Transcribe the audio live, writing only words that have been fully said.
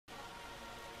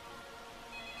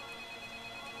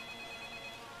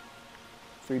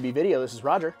3B Video, this is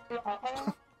Roger.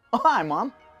 Oh, hi,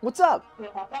 Mom. What's up? You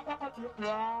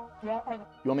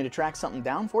want me to track something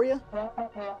down for you?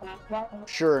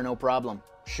 Sure, no problem.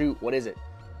 Shoot, what is it?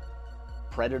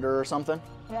 Predator or something?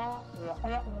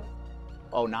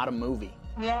 Oh, not a movie.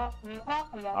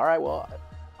 All right, well,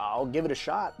 I'll give it a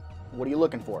shot. What are you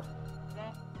looking for?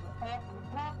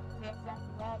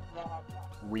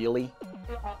 Really?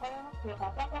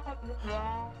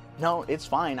 No, it's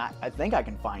fine. I think I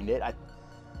can find it.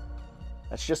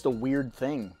 That's just a weird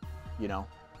thing, you know,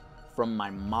 from my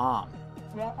mom.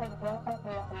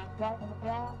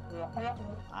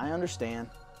 I understand.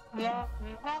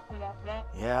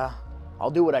 Yeah,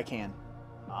 I'll do what I can.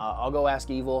 I'll go ask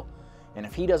Evil, and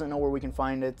if he doesn't know where we can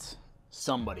find it,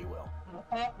 somebody will.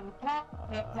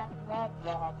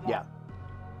 Yeah,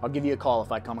 I'll give you a call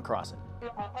if I come across it.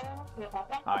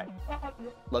 All right.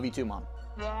 Love you too, Mom.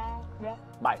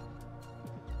 Bye.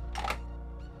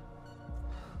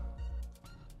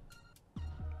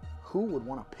 Who would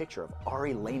want a picture of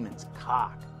Ari Lehman's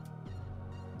cock?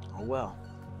 Oh well.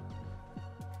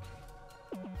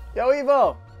 Yo,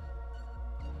 Evo!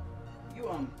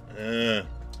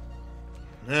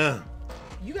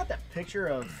 You got that picture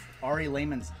of Ari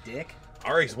Lehman's dick?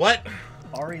 Ari's what?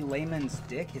 Ari Lehman's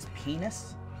dick, his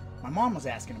penis? My mom was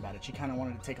asking about it. She kind of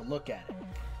wanted to take a look at it.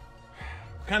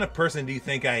 What kind of person do you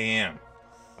think I am?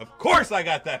 Of course I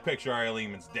got that picture of Ari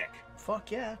Lehman's dick. Fuck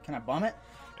yeah. Can I bum it?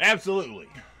 Absolutely.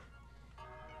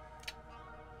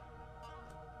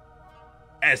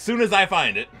 As soon as I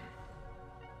find it,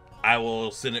 I will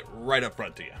send it right up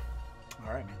front to you.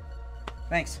 All right, man.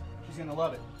 Thanks. She's gonna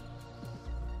love it.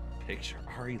 Picture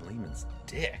Ari Lehman's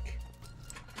dick.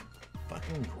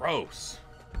 Fucking gross.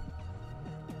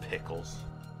 Pickles.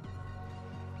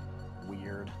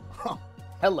 Weird.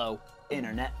 Hello,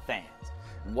 internet fans.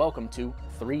 Welcome to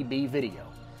 3B Video.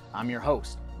 I'm your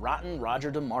host, Rotten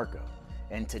Roger DeMarco,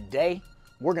 and today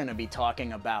we're going to be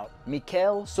talking about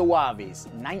Michele Soavi's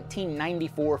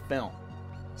 1994 film,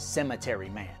 Cemetery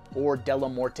Man, or Della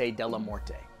Morte,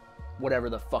 whatever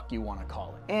the fuck you want to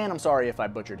call it. And I'm sorry if I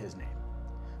butchered his name.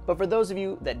 But for those of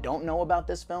you that don't know about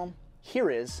this film, here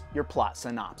is your plot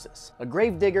synopsis. A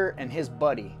gravedigger and his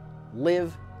buddy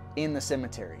live in the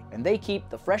cemetery, and they keep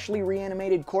the freshly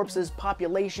reanimated corpses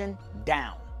population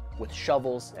down with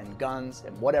shovels and guns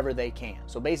and whatever they can.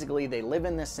 So basically they live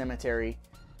in this cemetery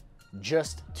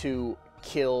just to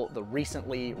kill the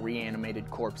recently reanimated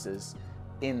corpses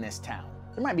in this town.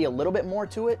 There might be a little bit more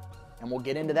to it, and we'll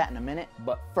get into that in a minute,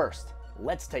 but first,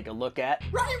 let's take a look at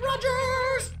Ryan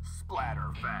Rogers'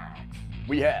 Splatter Facts.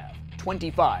 We have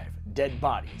 25 dead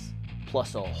bodies,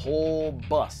 plus a whole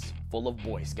bus full of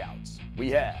Boy Scouts. We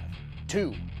have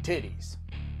 2 titties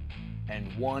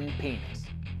and 1 penis.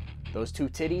 Those 2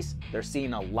 titties, they're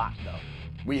seen a lot though.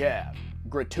 We have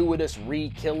gratuitous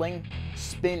re-killing,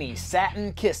 spinny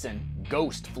satin kissing,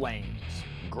 ghost flames,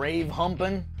 grave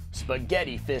humping,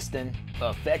 spaghetti fisting,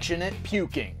 affectionate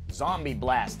puking, zombie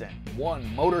blasting,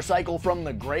 1 motorcycle from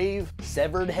the grave,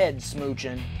 severed head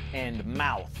smooching, and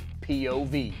mouth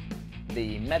POV.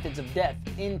 The methods of death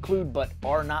include but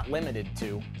are not limited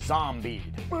to zombied,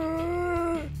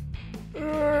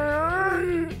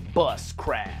 bus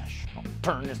crash, I'll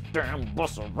turn this damn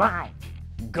bus around,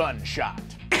 gunshot,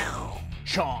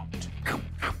 chomped,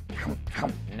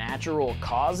 natural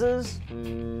causes,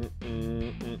 and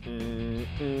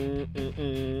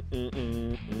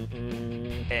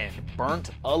burnt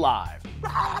alive.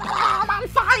 I'm on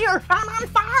fire! I'm on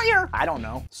fire! I don't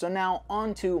know. So now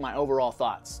on to my overall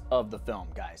thoughts of the film,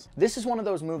 guys. This is one of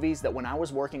those movies that when I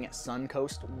was working at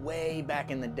Suncoast way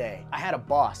back in the day, I had a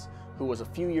boss who was a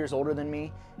few years older than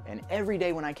me, and every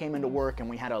day when I came into work and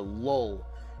we had a lull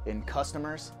in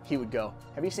customers, he would go,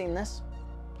 "Have you seen this?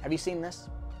 Have you seen this?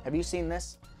 Have you seen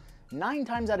this?" 9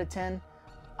 times out of 10,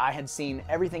 I had seen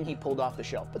everything he pulled off the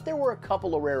shelf, but there were a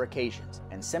couple of rare occasions,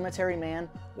 and Cemetery Man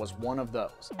was one of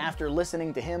those. After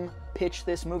listening to him pitch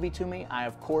this movie to me, I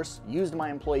of course used my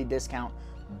employee discount,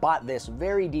 bought this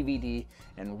very DVD,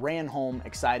 and ran home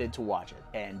excited to watch it.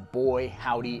 And boy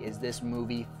howdy is this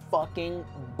movie fucking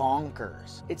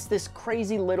bonkers. It's this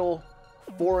crazy little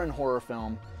foreign horror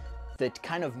film that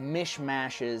kind of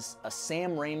mishmashes a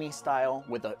Sam Raimi style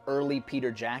with an early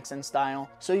Peter Jackson style.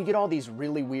 So you get all these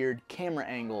really weird camera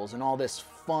angles and all this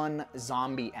fun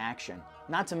zombie action.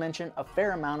 Not to mention a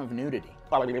fair amount of nudity.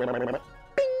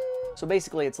 So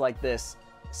basically it's like this.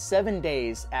 7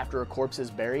 days after a corpse is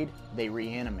buried, they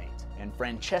reanimate. And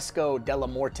Francesco Della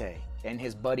Morte and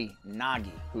his buddy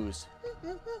Nagi, who's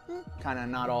kind of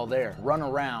not all there, run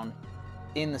around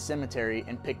in the cemetery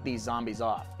and pick these zombies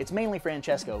off. It's mainly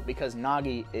Francesco because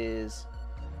Nagi is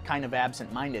kind of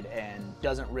absent-minded and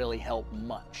doesn't really help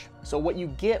much. So what you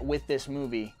get with this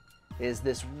movie is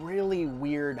this really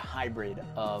weird hybrid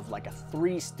of like a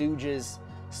Three Stooges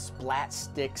splat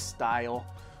stick style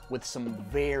with some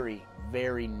very,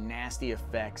 very nasty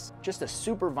effects. Just a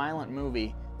super violent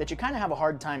movie that you kind of have a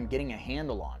hard time getting a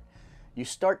handle on. You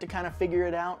start to kind of figure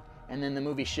it out, and then the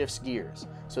movie shifts gears.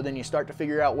 So then you start to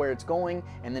figure out where it's going,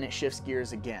 and then it shifts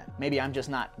gears again. Maybe I'm just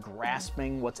not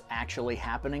grasping what's actually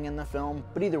happening in the film,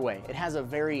 but either way, it has a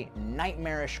very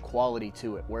nightmarish quality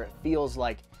to it, where it feels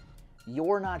like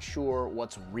you're not sure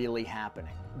what's really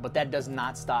happening. But that does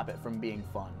not stop it from being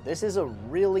fun. This is a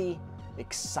really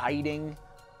exciting,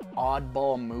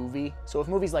 oddball movie. So if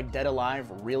movies like Dead Alive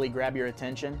really grab your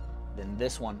attention, then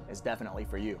this one is definitely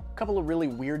for you. A couple of really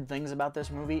weird things about this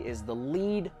movie is the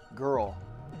lead girl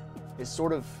is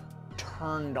sort of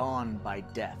turned on by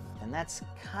death, and that's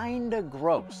kinda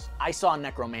gross. I saw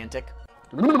Necromantic,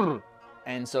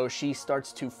 and so she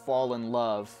starts to fall in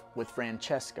love with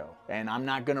Francesco. And I'm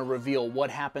not gonna reveal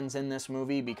what happens in this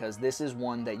movie because this is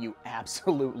one that you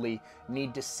absolutely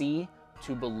need to see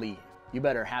to believe. You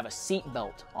better have a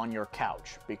seatbelt on your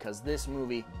couch because this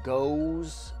movie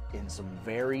goes in some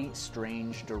very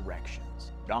strange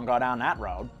directions. Don't go down that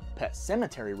road. Pet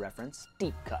Sematary reference,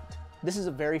 deep cut. This is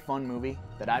a very fun movie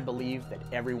that I believe that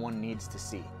everyone needs to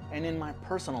see. And in my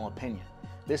personal opinion,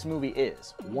 this movie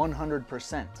is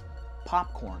 100%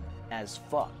 popcorn as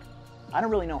fuck. I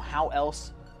don't really know how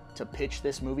else to pitch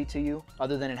this movie to you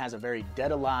other than it has a very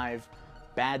Dead Alive,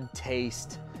 bad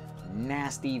taste,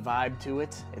 nasty vibe to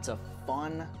it. It's a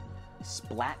fun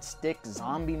splat stick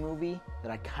zombie movie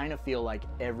that I kind of feel like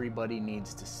everybody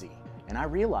needs to see. And I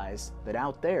realize that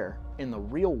out there in the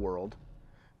real world,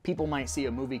 people might see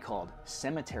a movie called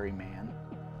Cemetery Man,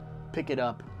 pick it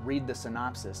up, read the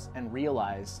synopsis, and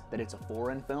realize that it's a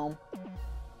foreign film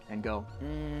and go,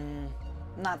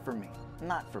 not for me,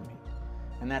 not for me.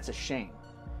 And that's a shame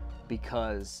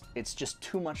because it's just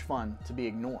too much fun to be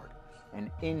ignored. And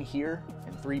in here,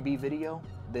 in 3B Video,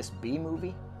 this B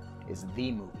movie is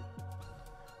the movie.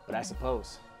 But I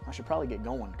suppose I should probably get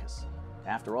going because,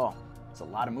 after all, there's a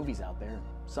lot of movies out there and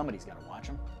somebody's got to watch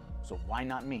them. So why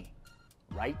not me,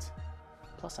 right?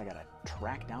 Plus, I got to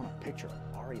track down a picture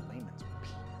of Ari Lehman's